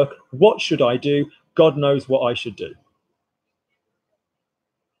to work. What should I do? God knows what I should do.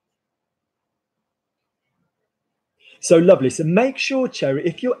 So lovely. So make sure, Cherry,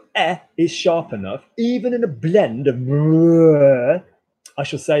 if your is sharp enough, even in a blend of I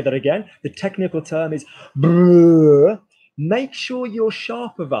shall say that again. The technical term is make sure your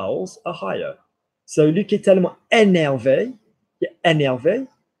sharper vowels are higher. So Luc est tellement énervé, énervé,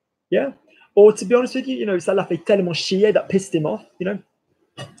 yeah? Or to be honest with you, you know, ça l'a fait tellement chier that pissed him off, you know?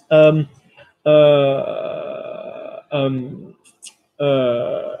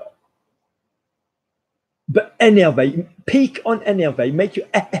 But énervé, peak on énervé, make you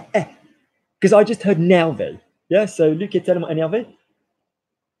because I just heard nervé, yeah? So Luc est tellement énervé.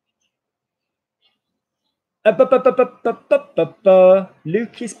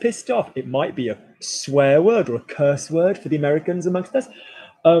 Luke is pissed off. It might be a swear word or a curse word for the Americans amongst us,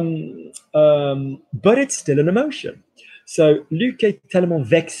 but it's still an emotion. So Luke est tellement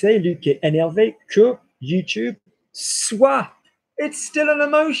vexé, Luke est énervé que YouTube soit. It's still an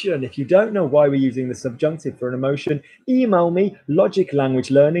emotion. If you don't know why we're using the subjunctive for an emotion, email me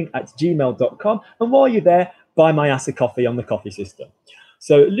logiclanguagelearning@gmail.com, and while you're there, buy my ass a coffee on the coffee system.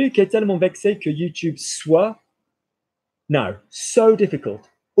 So Luc est tellement vexé que YouTube soit. No, so difficult.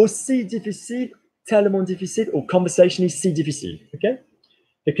 Aussi difficile, tellement difficile, or conversation is si difficile. Okay?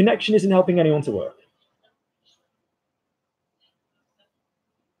 The connection isn't helping anyone to work.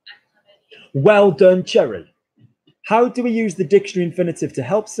 Well done, Cherry. How do we use the dictionary infinitive to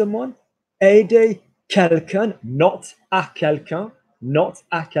help someone? Aider quelqu'un, not à quelqu'un, not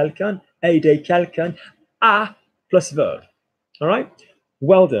à quelqu'un, aider quelqu'un, à plus verb. All right?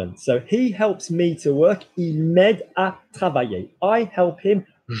 Well done. So he helps me to work. Il m'aide à travailler. I help him.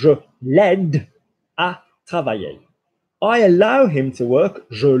 Je l'aide à travailler. I allow him to work.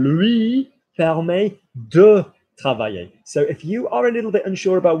 Je lui permets de travailler. So if you are a little bit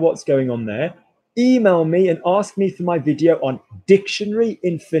unsure about what's going on there, email me and ask me for my video on dictionary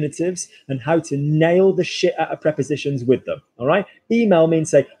infinitives and how to nail the shit out of prepositions with them. All right. Email me and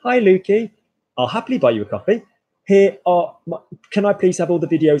say, hi, Lukey. I'll happily buy you a copy. Here are can I please have all the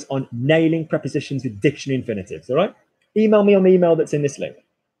videos on nailing prepositions with dictionary infinitives? All right. Email me on the email that's in this link.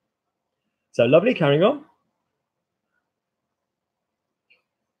 So lovely. Carrying on.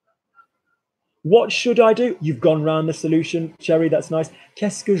 What should I do? You've gone round the solution, Cherry. That's nice.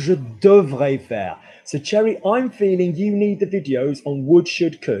 Qu'est-ce que je devrais faire? So, Cherry, I'm feeling you need the videos on would,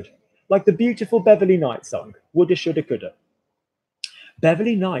 should, could. Like the beautiful Beverly Knight song, woulda, shoulda, coulda.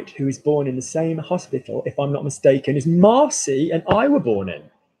 Beverly Knight, who is born in the same hospital, if I'm not mistaken, is Marcy and I were born in.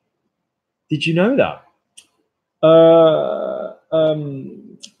 Did you know that?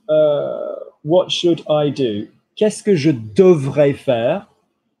 What should I do? Qu'est-ce que je devrais faire?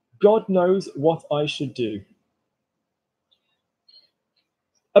 God knows what I should do.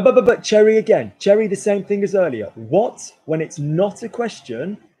 But Cherry again. Cherry, the same thing as earlier. What, when it's not a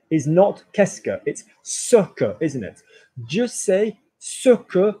question, is not qu'est-ce que. It's ce que, isn't it? Je sais ce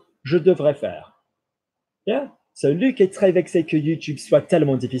que je devrais faire. Yeah? So Luc est très vexé que YouTube soit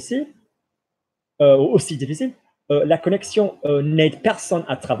tellement difficile, aussi difficile. La connexion n'aide personne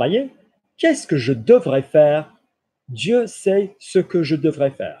à travailler. Qu'est-ce que je devrais faire? Dieu sait ce que je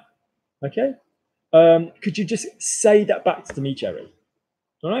devrais faire. Okay? Could you just say that back to me, Cherry?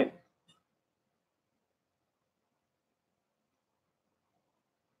 All right?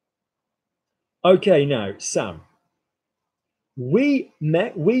 Okay, now, Sam. We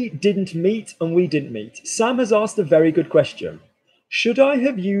met, we didn't meet, and we didn't meet. Sam has asked a very good question. Should I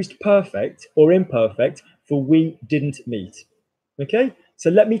have used perfect or imperfect for we didn't meet? Okay, so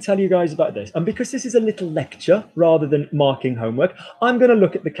let me tell you guys about this. And because this is a little lecture rather than marking homework, I'm going to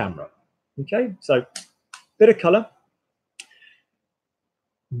look at the camera. Okay, so bit of color.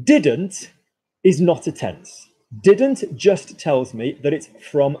 Didn't is not a tense. Didn't just tells me that it's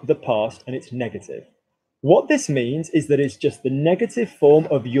from the past and it's negative. What this means is that it's just the negative form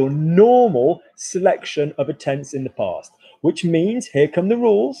of your normal selection of a tense in the past, which means, here come the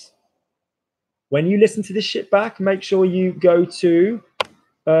rules. When you listen to this shit back, make sure you go to,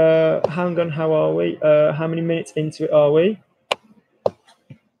 hang on, how are we? How many minutes into it are we?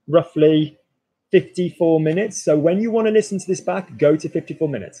 Roughly 54 minutes. So when you want to listen to this back, go to 54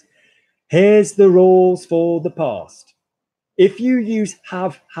 minutes. Here's the rules for the past. If you use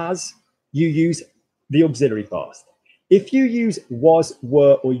have, has, you use the auxiliary past. If you use was,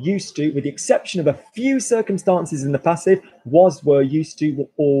 were, or used to, with the exception of a few circumstances in the passive, was, were, used to will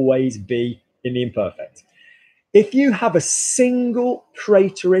always be in the imperfect. If you have a single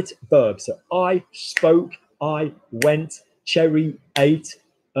preterite verb, so I spoke, I went, Cherry ate,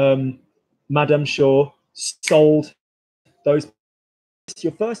 Madame Shaw sold, those,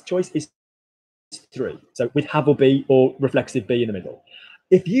 your first choice is 3. So with have or be or reflexive be in the middle.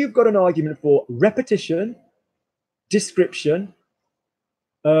 If you've got an argument for repetition, description,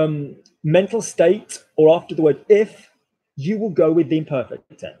 mental state, or after the word if, you will go with the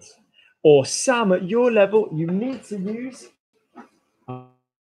imperfect tense. Or Sam, at your level, you need to use, and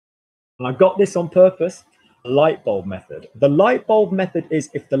I got this on purpose, light bulb method. The light bulb method is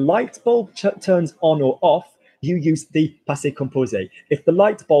if the light bulb turns on or off, you use the passé composé. If the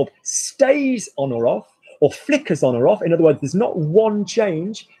light bulb stays on or off, or flickers on or off, in other words, there's not one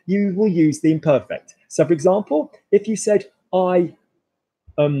change, you will use the imperfect. So, for example, if you said, I,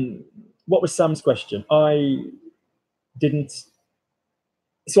 what was Sam's question? I didn't,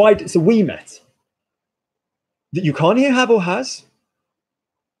 so we met. You can't hear have or has.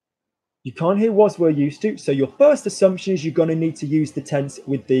 You can't hear was, were, used to. So your first assumption is you're going to need to use the tense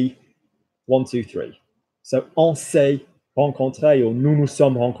with the 1, 2, 3. So on s'est rencontré or nous nous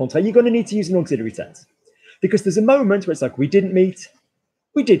sommes rencontrés. You're going to need to use an auxiliary tense. Because there's a moment where it's like, we didn't meet,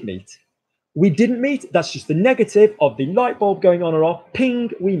 we did meet. We didn't meet, that's just the negative of the light bulb going on or off.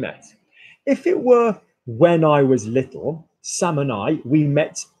 Ping, we met. If it were when I was little, Sam and I, we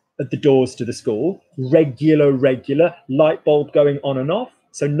met at the doors to the school, regular, light bulb going on and off.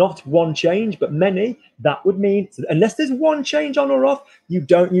 So not one change, but many. That would mean, unless there's one change on or off, you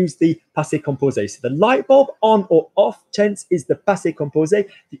don't use the passé composé. So the light bulb on or off tense is the passé composé.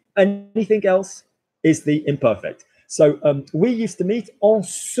 Anything else is the imperfect. So we used to meet, on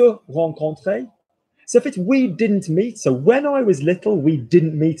se rencontrait. So if it's we didn't meet, so when I was little, we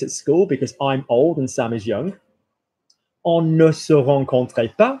didn't meet at school because I'm old and Sam is young. On ne se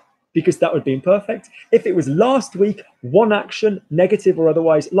rencontrait pas, because that would be imperfect. If it was last week, one action, negative or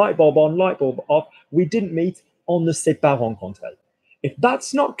otherwise, light bulb on, light bulb off, we didn't meet, on ne s'est pas rencontré. If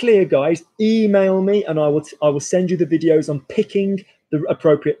that's not clear, guys, email me and I will send you the videos on picking the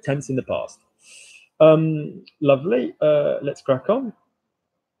appropriate tense in the past. Lovely. Let's crack on.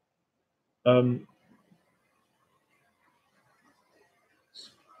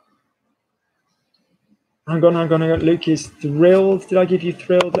 Hang on. Luke is thrilled. Did I give you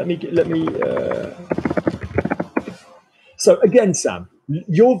thrilled? Let me. So again, Sam,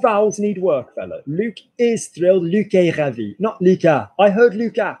 your vowels need work, fella. Luke is thrilled. Luke est ravi. Not Luca. I heard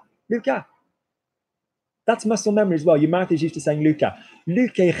Luca. Luca. That's muscle memory as well. Your mouth is used to saying Luca.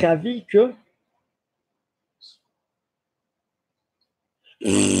 Luke est ravi que.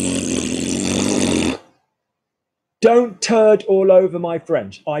 Don't turd all over my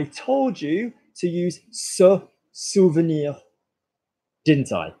French. I told you to use se souvenir,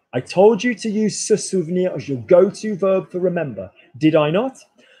 didn't I? I told you to use se souvenir as your go-to verb for remember. Did I not?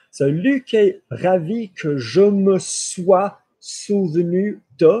 So, Luc est ravi que je me sois souvenu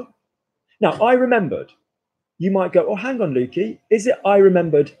de. Now, I remembered. You might go, oh, hang on, Lukey. Is it I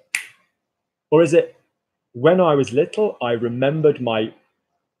remembered? Or is it when I was little, I remembered my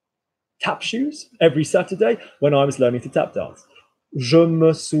tap shoes every Saturday when I was learning to tap dance? Je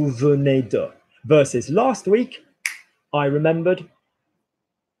me souvenais de. Versus last week, I remembered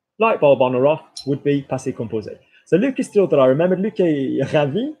light bulb on or off would be passé composé. So Luc is thrilled that I remembered. Luc est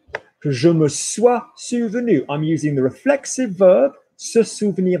ravi que je me sois souvenu. I'm using the reflexive verb se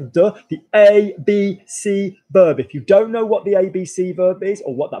souvenir de, the ABC verb. If you don't know what the ABC verb is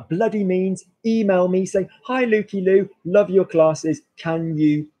or what that bloody means, email me saying, hi, Lukey Lou, love your classes. Can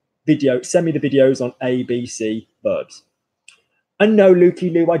you send me the videos on ABC verbs? And no,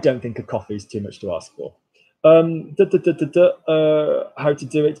 Lukey Lou, I don't think a coffee is too much to ask for. How to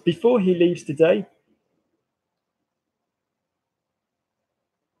do it before he leaves today.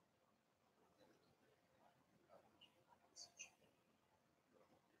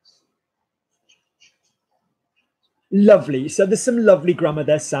 Lovely. So there's some lovely grammar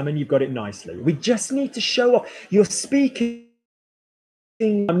there, Sam, and you've got it nicely. We just need to show off. You're speaking.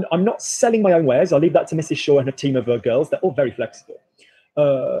 I'm not selling my own wares. I'll leave that to Mrs. Shaw and her team of girls. They're all very flexible.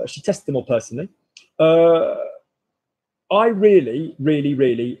 She tests them all personally. I really, really,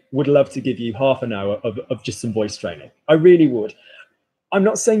 really would love to give you half an hour of just some voice training. I really would. I'm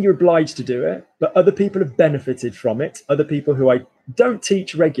not saying you're obliged to do it, but other people have benefited from it. Other people who I don't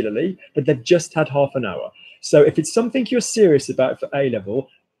teach regularly, but they've just had half an hour. So if it's something you're serious about for A-level,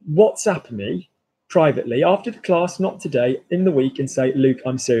 WhatsApp me privately after the class, not today, in the week, and say, Luke,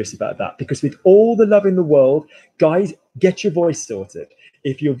 I'm serious about that. Because with all the love in the world, guys, get your voice sorted.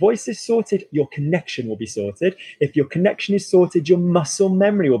 If your voice is sorted, your connection will be sorted. If your connection is sorted, your muscle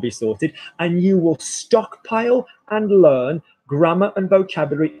memory will be sorted, and you will stockpile and learn grammar and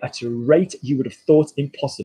vocabulary at a rate you would have thought impossible.